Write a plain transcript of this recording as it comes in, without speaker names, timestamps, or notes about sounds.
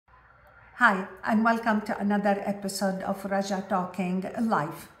Hi, and welcome to another episode of Raja Talking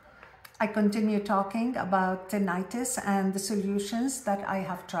Live. I continue talking about tinnitus and the solutions that I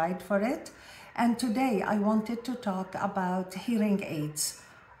have tried for it. And today I wanted to talk about hearing aids.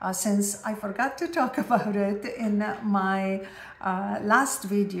 Since I forgot to talk about it in my last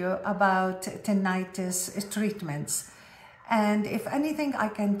video about tinnitus treatments. And if anything, I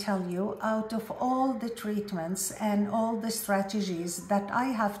can tell you, out of all the treatments and all the strategies that I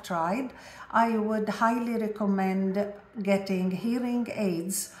have tried, I would highly recommend getting hearing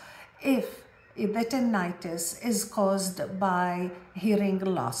aids if the tinnitus is caused by hearing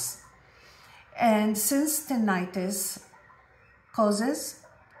loss. And since tinnitus causes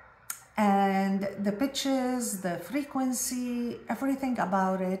and the pitches, the frequency, everything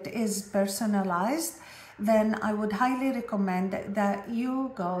about it is personalized, then I would highly recommend that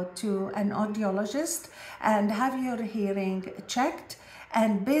you go to an audiologist and have your hearing checked.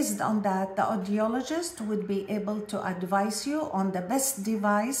 And based on that, the audiologist would be able to advise you on the best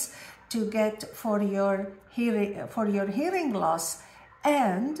device to get for your hearing loss.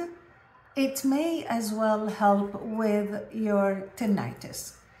 And it may as well help with your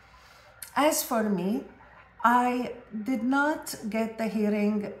tinnitus. As for me, I did not get the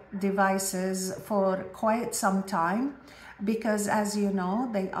hearing devices for quite some time because, as you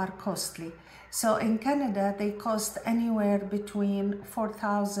know, they are costly. So in Canada, they cost anywhere between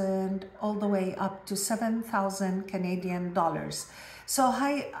 4,000 all the way up to 7,000 Canadian dollars. So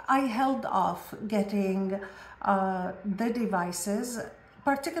I held off getting the devices,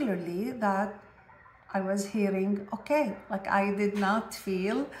 particularly that I was hearing okay. Like I did not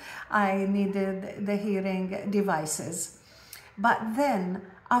feel I needed the hearing devices. But then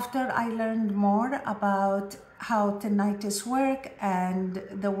after I learned more about how tinnitus work and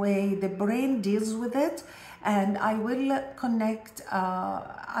the way the brain deals with it, and I will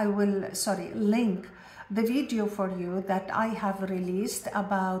link the video for you that I have released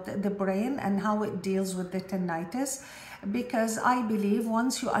about the brain and how it deals with the tinnitus. Because I believe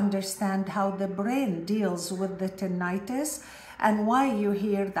once you understand how the brain deals with the tinnitus and why you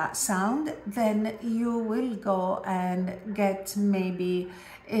hear that sound, then you will go and get, maybe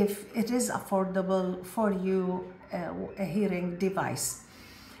if it is affordable for you, a hearing device.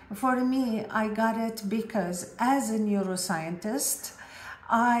 For me, I got it because as a neuroscientist,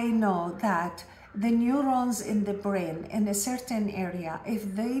 I know that the neurons in the brain in a certain area,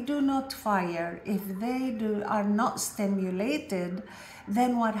 if they do not fire, if they are not stimulated,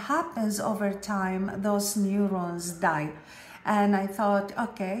 then what happens over time, those neurons die. And I thought,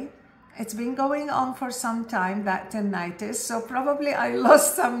 okay, it's been going on for some time, that tinnitus, so probably I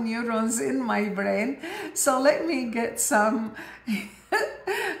lost some neurons in my brain. So let me get some,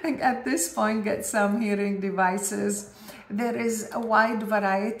 at this point, get some hearing devices. There is a wide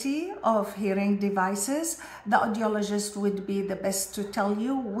variety of hearing devices. The audiologist would be the best to tell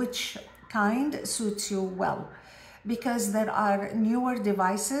you which kind suits you well, because there are newer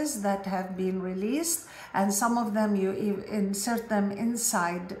devices that have been released, and some of them you insert them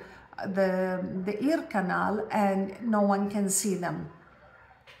inside the ear canal and no one can see them.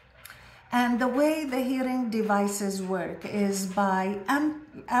 And the way the hearing devices work is by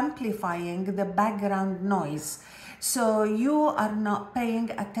amplifying the background noise. So you are not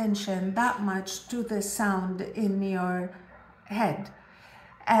paying attention that much to the sound in your head.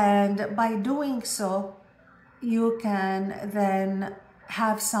 And by doing so, you can then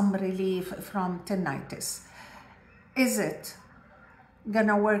have some relief from tinnitus. Is it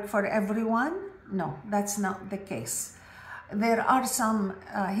gonna work for everyone? No, that's not the case. There are some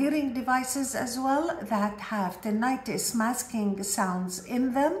hearing devices as well that have tinnitus masking sounds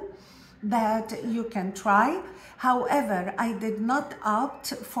in them that you can try. However, I did not opt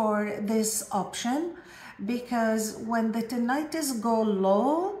for this option because when the tinnitus go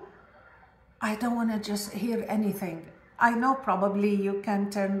low, I don't want to just hear anything. I know probably you can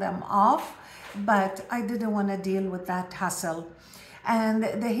turn them off, but I didn't want to deal with that hassle. And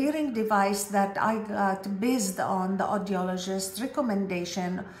the hearing device that I got based on the audiologist's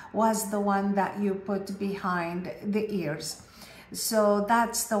recommendation was the one that you put behind the ears. So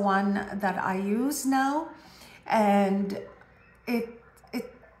that's the one that I use now, and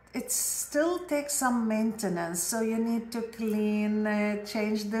it still takes some maintenance, so you need to clean it,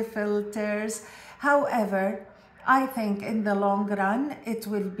 change the filters. However, I think in the long run it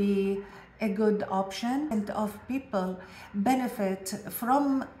will be a good option, and of people benefit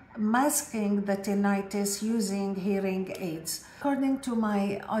from masking the tinnitus using hearing aids. According to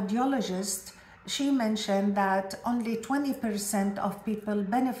my audiologist, she mentioned that only 20% of people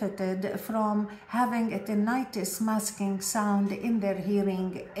benefited from having a tinnitus masking sound in their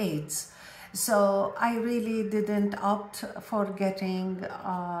hearing aids. So I really didn't opt for getting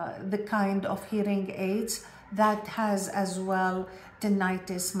the kind of hearing aids that has as well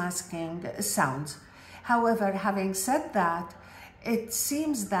tinnitus masking sounds. However, having said that, it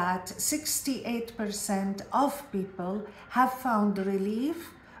seems that 68% of people have found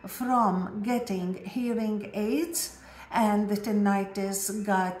relief from getting hearing aids, and the tinnitus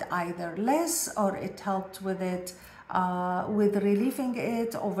got either less or it helped with it, with relieving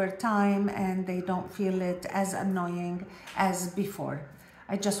it over time, and they don't feel it as annoying as before.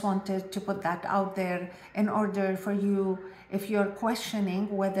 I just wanted to put that out there in order for you, if you're questioning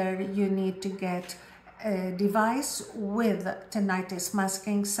whether you need to get a device with tinnitus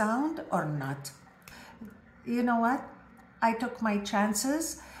masking sound or not. You know what? I took my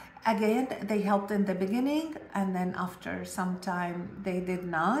chances. Again, they helped in the beginning, and then after some time they did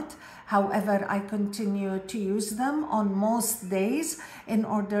not. However, I continue to use them on most days in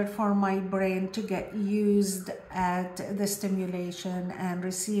order for my brain to get used at the stimulation and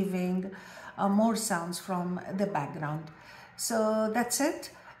receiving more sounds from the background. So that's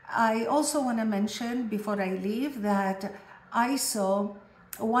it. I also want to mention before I leave that I saw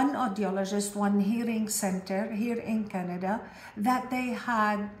one audiologist, one hearing center here in Canada, that they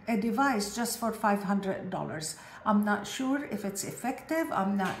had a device just for $500. I'm not sure if it's effective.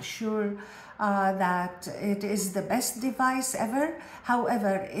 I'm not sure that it is the best device ever.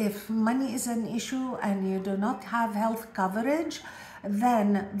 However, if money is an issue and you do not have health coverage,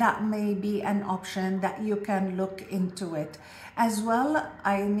 then that may be an option that you can look into it. As well,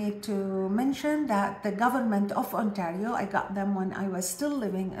 I need to mention that the government of Ontario, I got them when I was still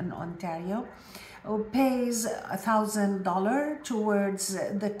living in Ontario, pays $1,000 towards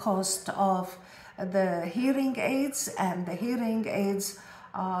the cost of the hearing aids, and the hearing aids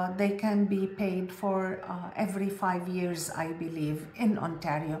they can be paid for every 5 years, I believe, in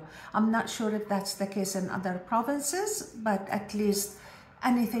Ontario. I'm not sure if that's the case in other provinces, but at least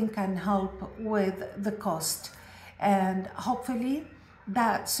anything can help with the cost. And hopefully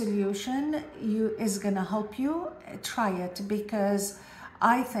that solution is gonna help you. Try it, because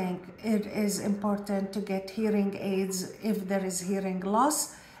I think it is important to get hearing aids if there is hearing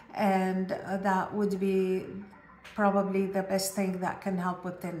loss, and that would be probably the best thing that can help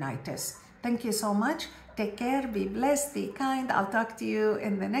with tinnitus. Thank you so much. Take care, be blessed, be kind. I'll talk to you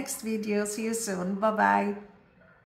in the next video. See you soon. Bye-bye.